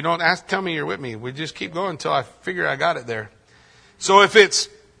going. If you don't tell me you're with me. We just keep going until I figure I got it there. So if it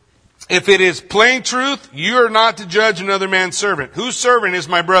is plain truth, you are not to judge another man's servant. Whose servant is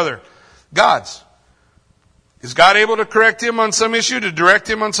my brother? God's. Is God able to correct him on some issue, to direct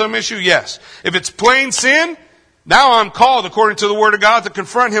him on some issue? Yes. If it's plain sin, now I'm called, according to the Word of God, to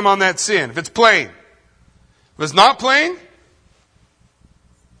confront him on that sin. If it's plain. If it's not plain,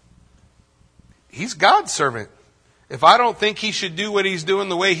 he's God's servant. If I don't think he should do what he's doing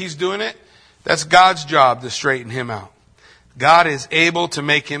the way he's doing it, that's God's job to straighten him out. God is able to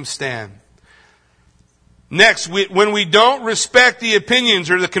make him stand. Next, when we don't respect the opinions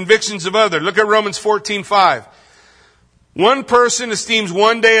or the convictions of others, look at Romans 14:5. One person esteems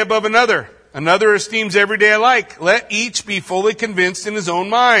one day above another. Another esteems every day alike. Let each be fully convinced in his own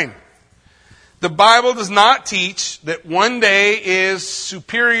mind. The Bible does not teach that one day is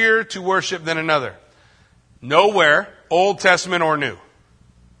superior to worship than another. Nowhere, Old Testament or New.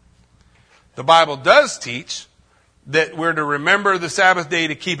 The Bible does teach that we're to remember the Sabbath day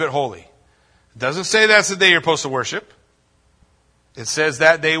to keep it holy. It doesn't say that's the day you're supposed to worship. It says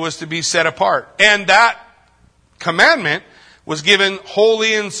that day was to be set apart. And that commandment was given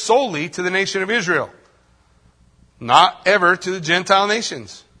wholly and solely to the nation of Israel. Not ever to the Gentile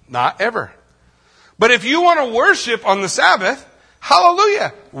nations. Not ever. But if you want to worship on the Sabbath,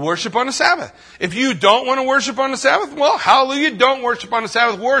 hallelujah, worship on the Sabbath. If you don't want to worship on the Sabbath, well, hallelujah, don't worship on the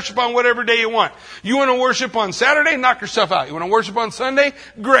Sabbath. Worship on whatever day you want. You want to worship on Saturday? Knock yourself out. You want to worship on Sunday?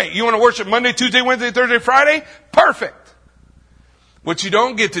 Great. You want to worship Monday, Tuesday, Wednesday, Thursday, Friday? Perfect. What you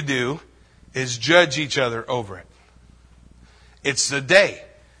don't get to do is judge each other over it. It's the day.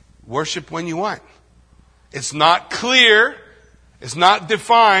 Worship when you want. It's not clear. It's not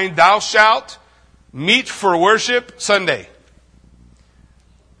defined. Thou shalt meet for worship Sunday.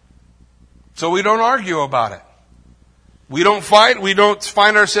 So we don't argue about it. We don't fight. We don't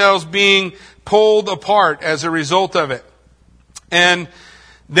find ourselves being pulled apart as a result of it. And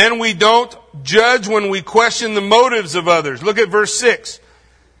then we don't judge when we question the motives of others. Look at verse 6.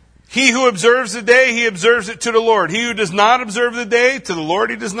 He who observes the day, he observes it to the Lord. He who does not observe the day, to the Lord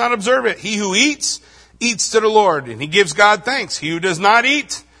he does not observe it. He who eats, eats to the Lord, and he gives God thanks. He who does not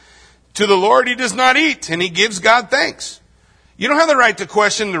eat, to the Lord he does not eat, and he gives God thanks. You don't have the right to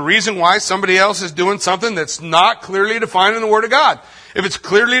question the reason why somebody else is doing something that's not clearly defined in the Word of God. If it's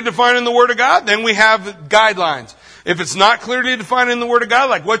clearly defined in the Word of God, then we have guidelines. If it's not clearly defined in the Word of God,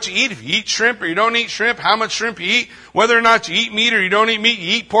 like what you eat, if you eat shrimp or you don't eat shrimp, how much shrimp you eat, whether or not you eat meat or you don't eat meat,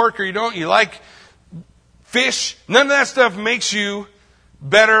 you eat pork or you don't, you like fish, none of that stuff makes you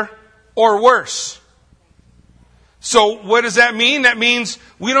better or worse. So what does that mean? That means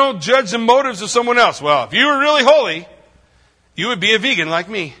we don't judge the motives of someone else. Well, if you were really holy, you would be a vegan like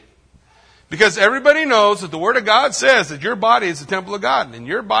me. Because everybody knows that the Word of God says that your body is the temple of God. And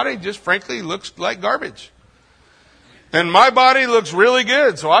your body just frankly looks like garbage. And my body looks really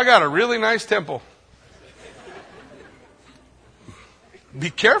good, so I got a really nice temple. Be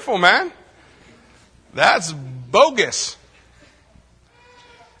careful, man. That's bogus.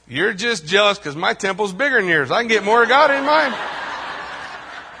 You're just jealous because my temple's bigger than yours. I can get more of God in mine.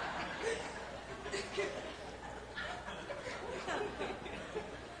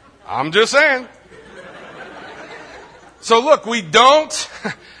 I'm just saying. So look, we don't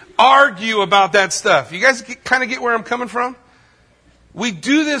argue about that stuff. You guys kind of get where I'm coming from? We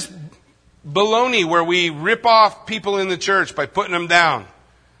do this baloney where we rip off people in the church by putting them down.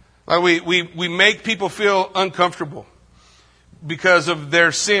 Like we make people feel uncomfortable because of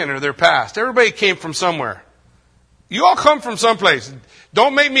their sin or their past. Everybody came from somewhere. You all come from someplace.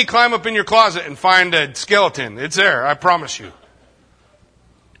 Don't make me climb up in your closet and find a skeleton. It's there, I promise you.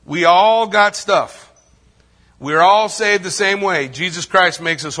 We all got stuff. We're all saved the same way. Jesus Christ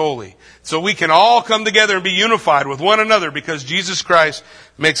makes us holy. So we can all come together and be unified with one another because Jesus Christ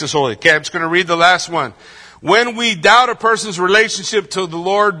makes us holy. Okay, I'm just going to read the last one. When we doubt a person's relationship to the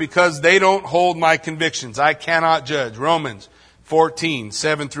Lord because they don't hold my convictions, I cannot judge. Romans 14,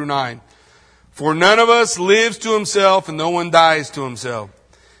 7 through 9. For none of us lives to himself and no one dies to himself.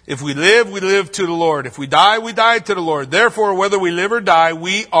 If we live to the Lord. If we die to the Lord. Therefore, whether we live or die,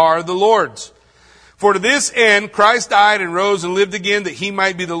 we are the Lord's. For to this end, Christ died and rose and lived again that he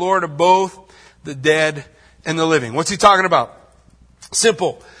might be the Lord of both the dead and the living. What's he talking about?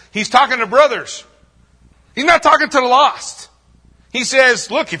 Simple. He's talking to brothers. He's not talking to the lost. He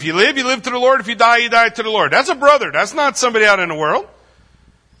says, look, if you live to the Lord. If you die to the Lord. That's a brother. That's not somebody out in the world.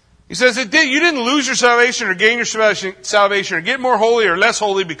 He says you didn't lose your salvation or gain your salvation or get more holy or less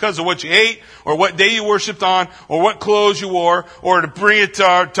holy because of what you ate or what day you worshiped on or what clothes you wore, or to bring it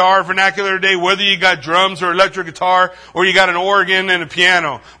to our vernacular today, whether you got drums or electric guitar or you got an organ and a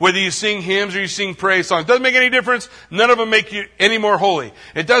piano, whether you sing hymns or you sing praise songs. Doesn't make any difference. None of them make you any more holy.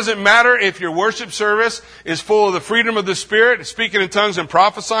 It doesn't matter if your worship service is full of the freedom of the Spirit, speaking in tongues and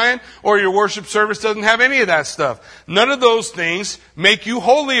prophesying, or your worship service doesn't have any of that stuff. None of those things make you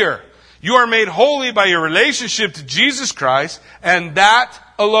holier. You are made holy by your relationship to Jesus Christ, and that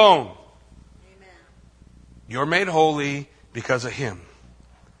alone. Amen. You're made holy because of Him.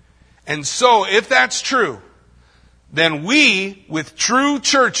 And so, if that's true, then we, with true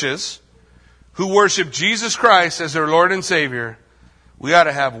churches who worship Jesus Christ as their Lord and Savior, we ought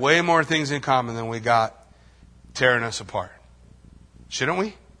to have way more things in common than we got tearing us apart. Shouldn't we?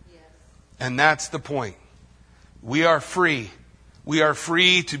 Yes. And that's the point. We are free. We are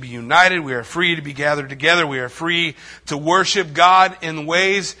free to be united. We are free to be gathered together. We are free to worship God in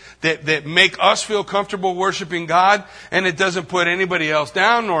ways that make us feel comfortable worshiping God. And it doesn't put anybody else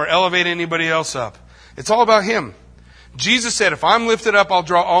down nor elevate anybody else up. It's all about Him. Jesus said, if I'm lifted up, I'll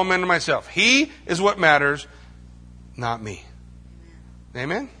draw all men to myself. He is what matters, not me. Amen?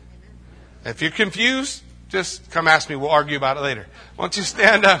 Amen? If you're confused, just come ask me. We'll argue about it later. Why don't you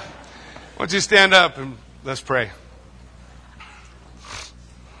stand up? Why don't you stand up and let's pray.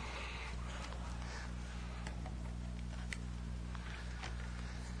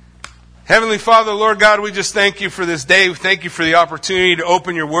 Heavenly Father, Lord God, we just thank you for this day. We thank you for the opportunity to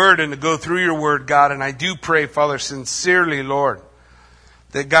open your word and to go through your word, God. And I do pray, Father, sincerely, Lord,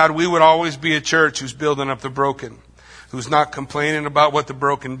 that God, we would always be a church who's building up the broken, who's not complaining about what the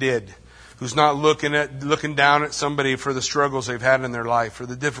broken did, who's not looking down at somebody for the struggles they've had in their life or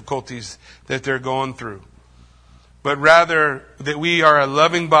the difficulties that they're going through, but rather that we are a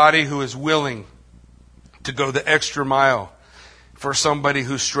loving body who is willing to go the extra mile for somebody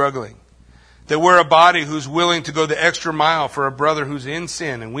who's struggling. That we're a body who's willing to go the extra mile for a brother who's in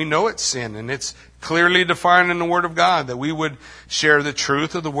sin. And we know it's sin. And it's clearly defined in the Word of God. That we would share the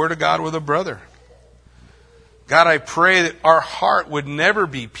truth of the Word of God with a brother. God, I pray that our heart would never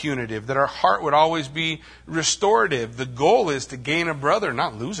be punitive. That our heart would always be restorative. The goal is to gain a brother,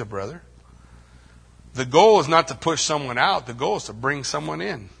 not lose a brother. The goal is not to push someone out. The goal is to bring someone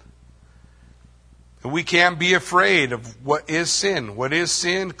in. And we can't be afraid of what is sin. What is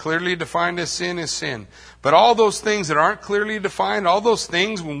sin? Clearly defined as sin is sin. But all those things that aren't clearly defined, all those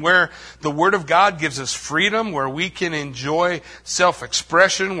things where the Word of God gives us freedom, where we can enjoy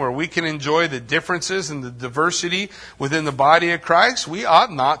self-expression, where we can enjoy the differences and the diversity within the body of Christ, we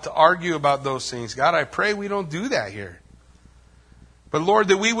ought not to argue about those things. God, I pray we don't do that here. But Lord,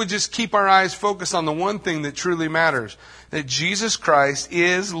 that we would just keep our eyes focused on the one thing that truly matters. That Jesus Christ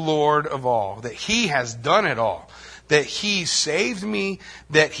is Lord of all. That He has done it all. That He saved me.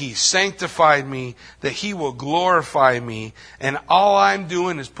 That He sanctified me. That He will glorify me. And all I'm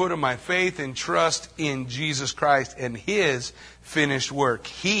doing is putting my faith and trust in Jesus Christ and His finished work.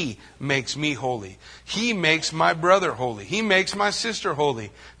 He makes me holy. He makes my brother holy. He makes my sister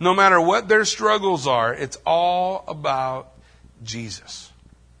holy. No matter what their struggles are, it's all about Jesus.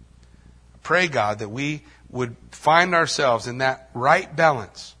 Pray, God, that we would find ourselves in that right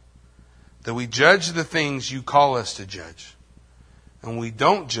balance, that we judge the things you call us to judge, and we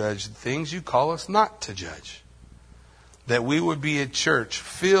don't judge the things you call us not to judge. That we would be a church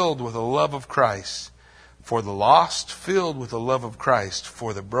filled with the love of Christ, for the lost, filled with the love of Christ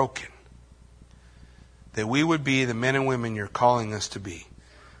for the broken. That we would be the men and women you're calling us to be.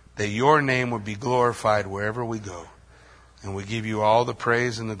 That your name would be glorified wherever we go. And we give you all the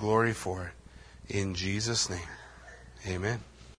praise and the glory for it. In Jesus' name, amen.